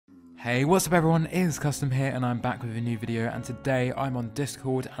Hey, what's up everyone, it is Custom here and I'm back with a new video, and today I'm on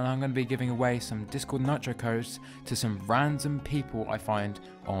Discord and I'm going to be giving away some Discord Nitro codes to some random people I find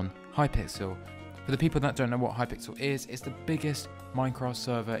on Hypixel. For the people that don't know what Hypixel is, it's the biggest Minecraft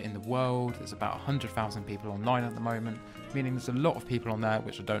server in the world. There's about 100,000 people online at the moment, meaning there's a lot of people on there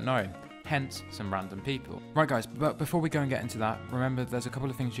which I don't know. Hence, some random people. Right guys, but before we go and get into that, remember there's a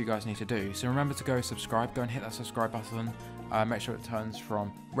couple of things you guys need to do. So remember to go subscribe, go and hit that subscribe button. Make sure it turns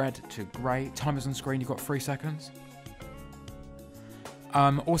from red to grey. Timer's on screen, you've got 3 seconds.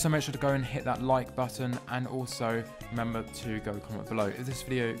 Also make sure to go and hit that like button, and also remember to go comment below. If this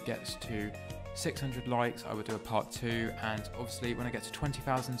video gets to 600 likes, I will do a part 2, and obviously when I get to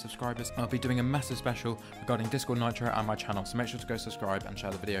 20,000 subscribers, I'll be doing a massive special regarding Discord Nitro and my channel, so make sure to go subscribe and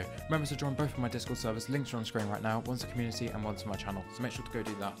share the video. Remember to join both of my Discord servers, links are on screen right now, one's the community and one's my channel, so make sure to go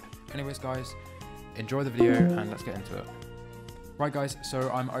do that. Anyways guys, enjoy the video and let's get into it. Right guys,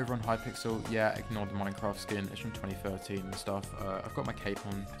 so I'm over on Hypixel. Yeah, ignore the Minecraft skin, it's from 2013 and stuff. I've got my cape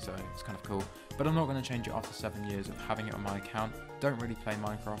on, so it's kind of cool. But I'm not going to change it after 7 years of having it on my account. Don't really play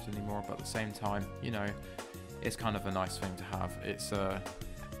Minecraft anymore, but at the same time, you know, it's kind of a nice thing to have. It's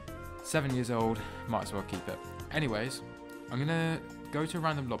 7 years old, might as well keep it. Anyways, I'm going to go to a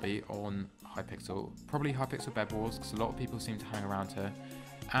random lobby on Hypixel, probably Hypixel Bed Wars, because a lot of people seem to hang around here.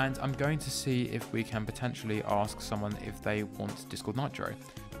 And I'm going to see if we can potentially ask someone if they want Discord Nitro.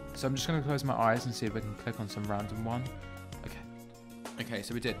 So I'm just going to close my eyes and see if we can click on some random one. Okay,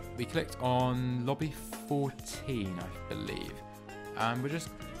 so we did. We clicked on lobby 14, I believe. And we're just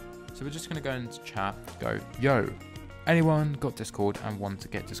going to go into chat, go, yo, anyone got Discord and want to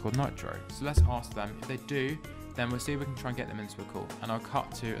get Discord Nitro? So let's ask them. If they do, then we'll see if we can try and get them into a call. And I'll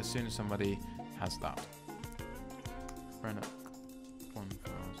cut to as soon as somebody has that. Renner. 1000.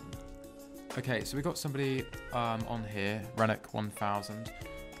 Okay, so we got somebody on here, Rennick 1000.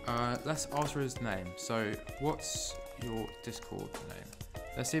 Let's ask for his name. So, what's your Discord name?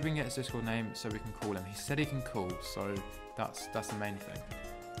 Let's see if we can get his Discord name so we can call him. He said he can call, so that's the main thing.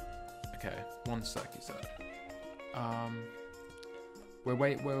 Okay, 1 sec, he said. We'll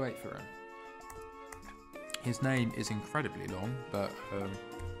wait for him. His name is incredibly long, but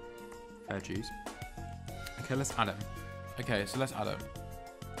fair dues. Okay, let's add him. Okay, so let's add him.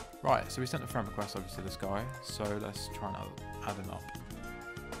 Right, so we sent a friend request over to this guy, so let's try and add him up.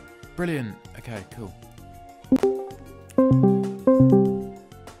 Brilliant. Okay, cool.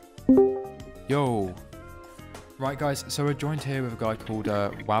 Yo. Right guys, so we're joined here with a guy called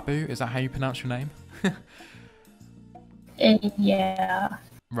Wabu. Is that how you pronounce your name? Yeah.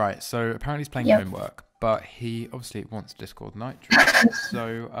 Right, so apparently he's playing homework, but he obviously wants Discord Nitro.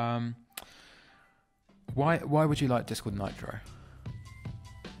 So, why would you like Discord Nitro?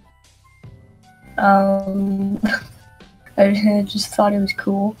 I just thought it was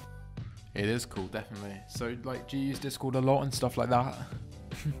cool. It is cool, definitely. So, like, do you use Discord a lot and stuff like that?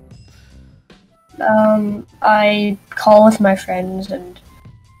 I call with my friends and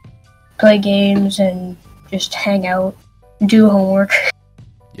play games and just hang out, do homework.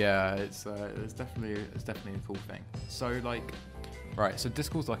 Yeah, it's definitely a cool thing. So, like, right, so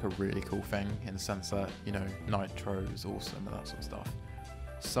Discord's like a really cool thing in the sense that, you know, Nitro is awesome and that sort of stuff.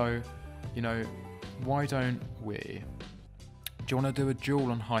 So, you know, why don't we... Do you want to do a duel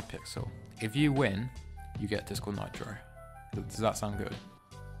on Hypixel? If you win, you get Discord Nitro. Does that sound good?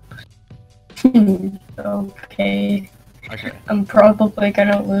 Okay. Okay. I'm probably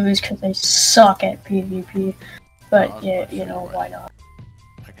gonna lose because I suck at PvP. But yeah, you know, why not?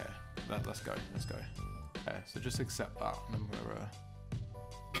 Okay, let's go. Okay, so just accept that and then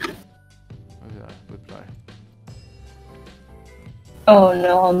we'll play. Oh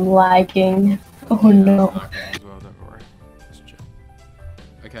no, I'm lagging. Oh no. As well, don't worry. Just chill.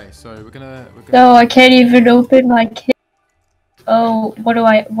 Okay, so we're gonna. No, I can't even open my kit. Oh, what am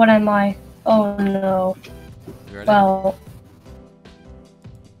I? Oh no. You ready? Well,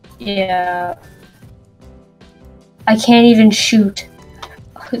 yeah. I can't even shoot.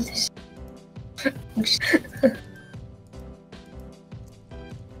 Oh, this.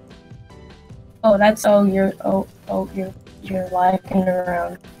 Oh, that's. Oh, you're lagging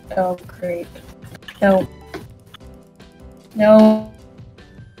around. Oh, great. No. No.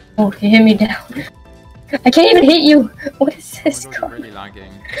 Oh, you hit me down. I can't even hit you. What is this? Oh my God, you're really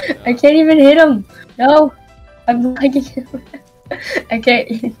lagging. Yeah. I can't even hit him. No, I'm lagging. I can't.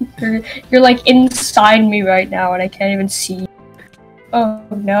 You're like inside me right now, and I can't even see you. Oh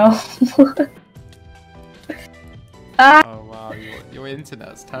no. Ah. Oh wow, your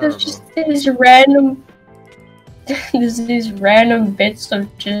internet's terrible. There's just these random. There's these random bits of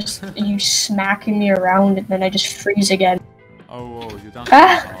just you smacking me around, and then I just freeze again. Oh, whoa, you're down.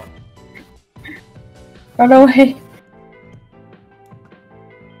 Run away.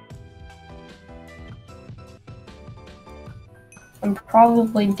 I'm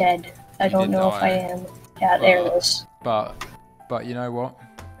probably dead. I You don't did know if I die. am. Yeah, there it is. But you know what?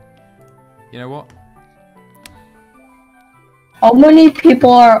 You know what? How many people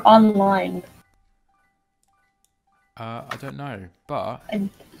are online? I don't know, but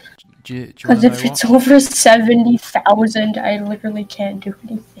And- do you want Because to know if what? it's over 70,000, I literally can't do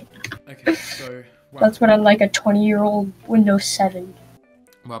anything. Okay, so That's when I'm like a 20-year-old Windows 7.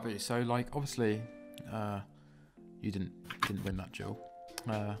 Wabu, so like obviously, you didn't win that duel,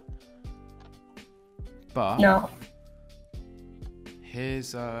 but No.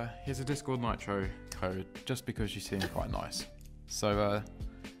 here's a Discord Nitro code just because you seem quite nice. So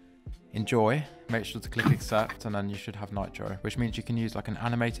enjoy. Make sure to click accept, and then you should have Nitro, which means you can use like an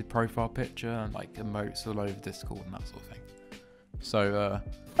animated profile picture and like emotes all over Discord and that sort of thing. So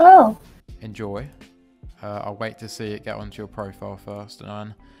enjoy. I'll wait to see it get onto your profile first,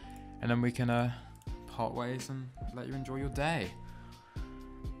 and then we can part ways and let you enjoy your day.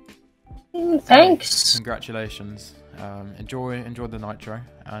 Thanks. Congratulations. Enjoy the Nitro,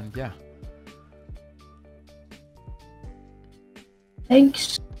 and yeah.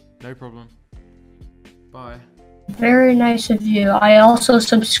 Thanks. No problem. Bye. Very nice of you. I also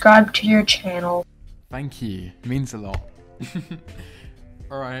subscribe to your channel. Thank you. Means a lot.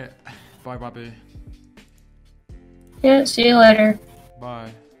 Alright. Bye, Babu. Yeah, see you later.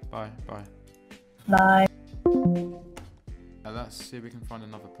 Bye. Bye. Bye. Bye. Let's see if we can find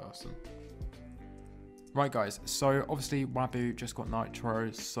another person. Right, guys. So, obviously, Wabu just got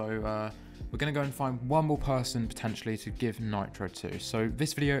Nitro. So, we're going to go and find one more person, potentially, to give Nitro to. So,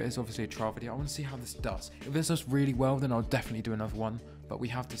 this video is obviously a trial video. I want to see how this does. If this does really well, then I'll definitely do another one. But we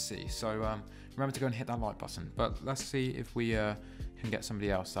have to see. So, remember to go and hit that like button. But let's see if we can get somebody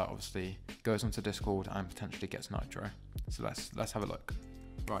else that obviously goes onto Discord and potentially gets Nitro. So, let's have a look.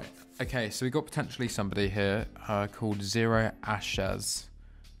 Right. Okay, so we got potentially somebody here called Zero Ashes.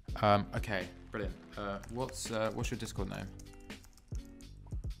 Okay, brilliant. What's your Discord name?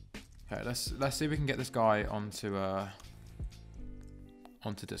 Okay, let's see if we can get this guy onto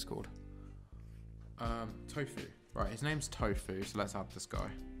Discord. Tofu. Right, his name's Tofu, so let's add this guy.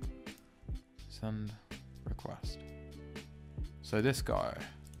 Send request. So this guy,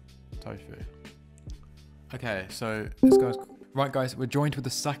 Tofu. Okay, so this guy's right, guys. We're joined with the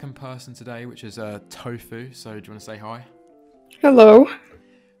second person today, which is Tofu. So do you want to say hi? Hello.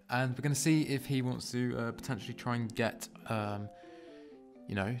 And we're going to see if he wants to potentially try and get,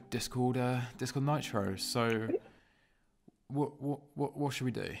 you know, Discord Nitro. So, what should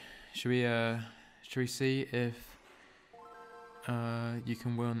we do? Should we see if you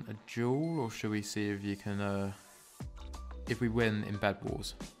can win a duel, or should we see if you can, if we win in Bed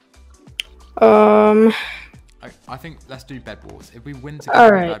Wars? I think let's do Bed Wars. If we win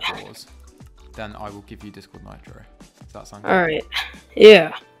together in Bed Wars, then I will give you Discord Nitro. Does that sound good? Alright.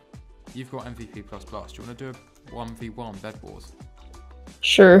 Yeah. You've got MVP++. Do you want to do a 1v1 Bed Wars?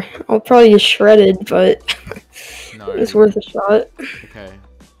 Sure. I'll probably get shredded, but No. it's worth a shot. Okay.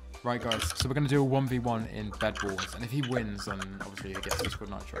 Right, guys. So we're going to do a 1v1 in Bed Wars. And if he wins, then obviously he gets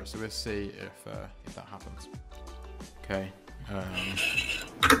Discord Nitro. So we'll see if that happens. Okay.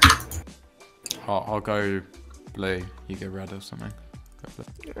 I'll go blue. You go red or something. Go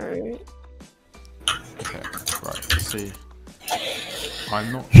blue. Alright. Okay. Right. Let's see. I'm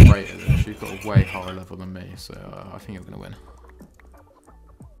not great at this. You've got a way higher level than me, so I think you're going to win.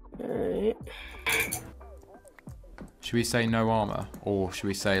 Alright. Should we say no armor? Or should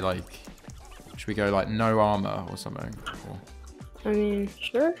we say like... Should we go like no armor or something? Or... I mean,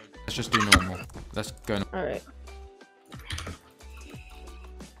 sure. Let's just do normal. Let's go... Alright.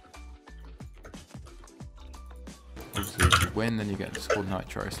 Obviously, if you win, then you get Discord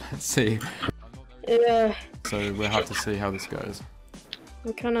Nitro. So let's see. Yeah. So we'll have to see how this goes.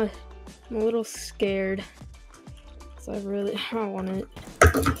 I'm a little scared. Cause I don't want it.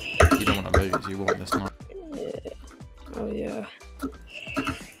 You don't want to lose. You want this night. Yeah. Oh yeah.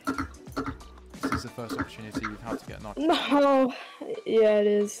 This is the first opportunity we've had to get Nitro. No. Yeah, it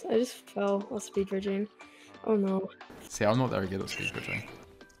is. I just fell while speed bridging. Oh no. See, I'm not very good at speed bridging.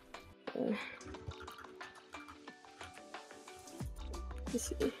 Let's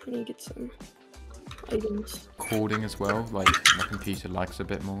see. I need to get some items. Cording as well. Like my computer lags a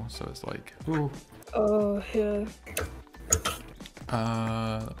bit more, so it's like. Ooh. Oh yeah.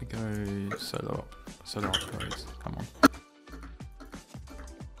 Let me go solar upgrades. Come on.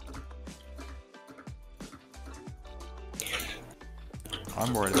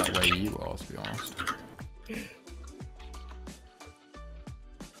 I'm worried about where you are, to be honest.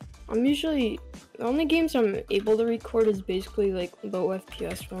 I'm usually The only games I'm able to record is basically like low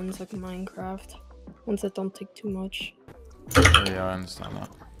FPS ones, like Minecraft. Ones that don't take too much. Oh, yeah, I understand that.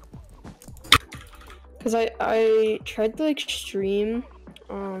 Cause I tried to like stream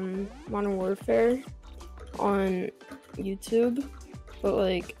Modern Warfare on YouTube, but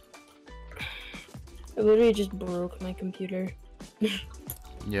like it literally just broke my computer.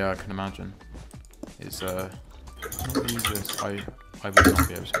 Yeah, I can imagine. It's not the easiest. I would not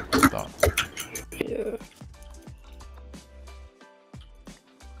be able to record that. Yeah.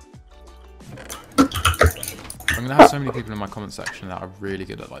 I'm gonna have so many people in my comment section that are really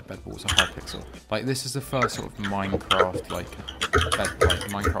good at like bed wars or Hypixel. Like this is the first sort of Minecraft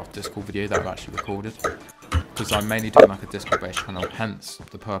Minecraft Discord video that I've actually recorded. Because I'm mainly doing like a Discord based channel, hence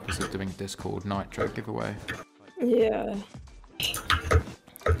the purpose of doing Discord Nitro giveaway. Yeah.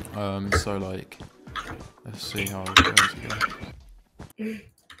 So like, let's see how it goes here.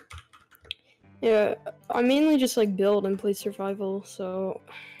 Yeah, I mainly just like build and play survival, so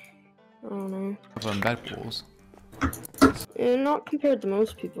I don't know. Other than bed wars. And not compared to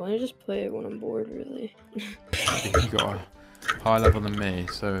most people, I just play it when I'm bored, really. You got a higher level than me,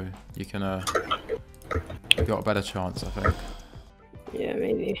 so you can you got a better chance, I think. Yeah,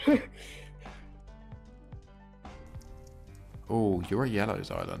 maybe. Oh, you're at Yellow's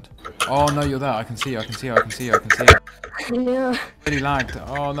Island. Oh no, you're there. I can see you. I can see you. I can see you. I can see you. Yeah. Really lagged.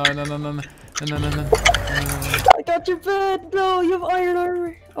 Oh no no no no no no no no. I got your bed. No, you have iron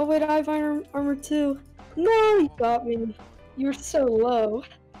armor. Oh wait, I have iron armor too. No, you got me. You were so low.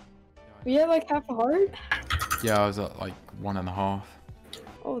 You had like half a heart? Yeah, I was at like 1.5.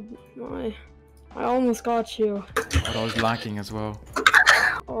 Oh my. I almost got you. But I was lagging as well.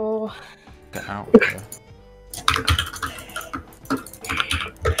 Oh. Get out of there.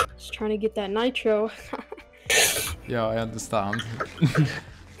 Just trying to get that nitro. Yeah, I understand.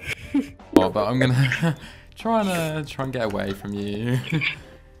 Oh, but I'm gonna try and get away from you.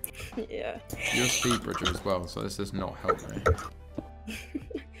 Yeah. You're a speed bridger as well, so this does not help me.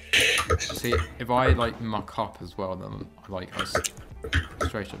 See, if I like muck up as well, then I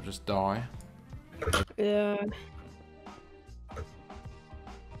straight up just die. Yeah.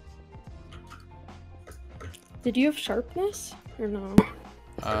 Did you have sharpness or no?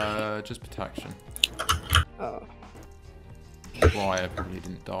 Just protection. Oh. Why I probably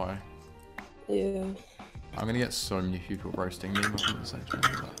didn't die. Yeah. I'm gonna get so many people roasting me in my comment section.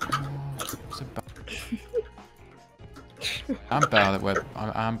 So bad.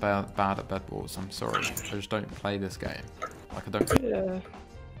 I'm bad at bed wars. I'm sorry. I just don't play this game. Like I don't. Yeah.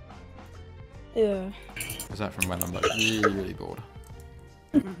 Yeah. Is that from when I'm like really bored?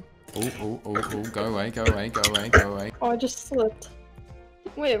 Oh, go away, go away, go away, go away. Oh, I just slipped.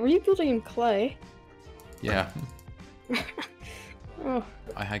 Wait, were you building in clay? Yeah. Oh.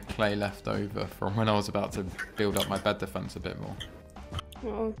 I had clay left over from when I was about to build up my bed defense a bit more.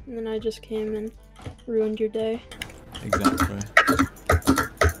 Oh, and then I just came and ruined your day. Exactly.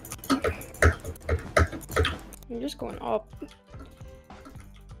 You're just going up.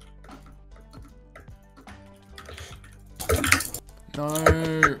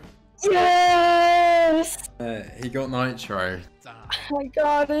 No. Yes! He got nitro. I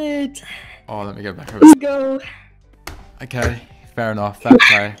got it! Oh, let me go back over. Let's go! Okay, fair enough. Fair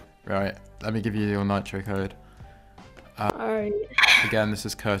play. Right, let me give you your nitro code. Alright. Again, this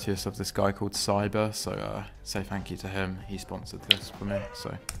is courteous of this guy called Cyber, so say thank you to him. He sponsored this for me,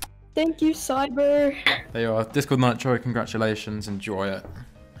 so. Thank you, Cyber! There you are. Discord Nitro, congratulations. Enjoy it.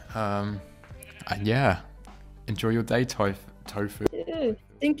 And yeah, enjoy your day, Tofu. Yeah,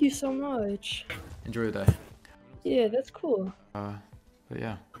 thank you so much. Enjoy your day. Yeah, that's cool. But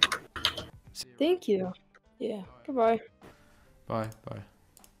yeah. Thank you. Yeah, goodbye. Bye.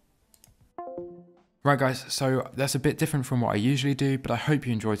 Right guys, so that's a bit different from what I usually do, but I hope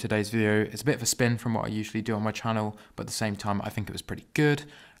you enjoyed today's video. It's a bit of a spin from what I usually do on my channel, but at the same time I think it was pretty good.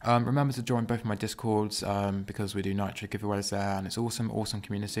 Remember to join both of my Discords because we do Nitro giveaways there and it's awesome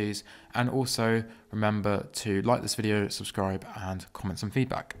communities. And also remember to like this video, subscribe and comment some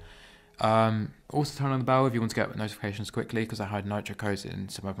feedback. Also turn on the bell if you want to get notifications quickly because I hide Nitro codes in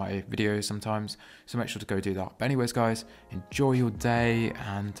some of my videos sometimes, so make sure to go do that. But anyways guys, enjoy your day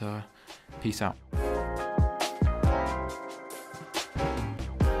and peace out.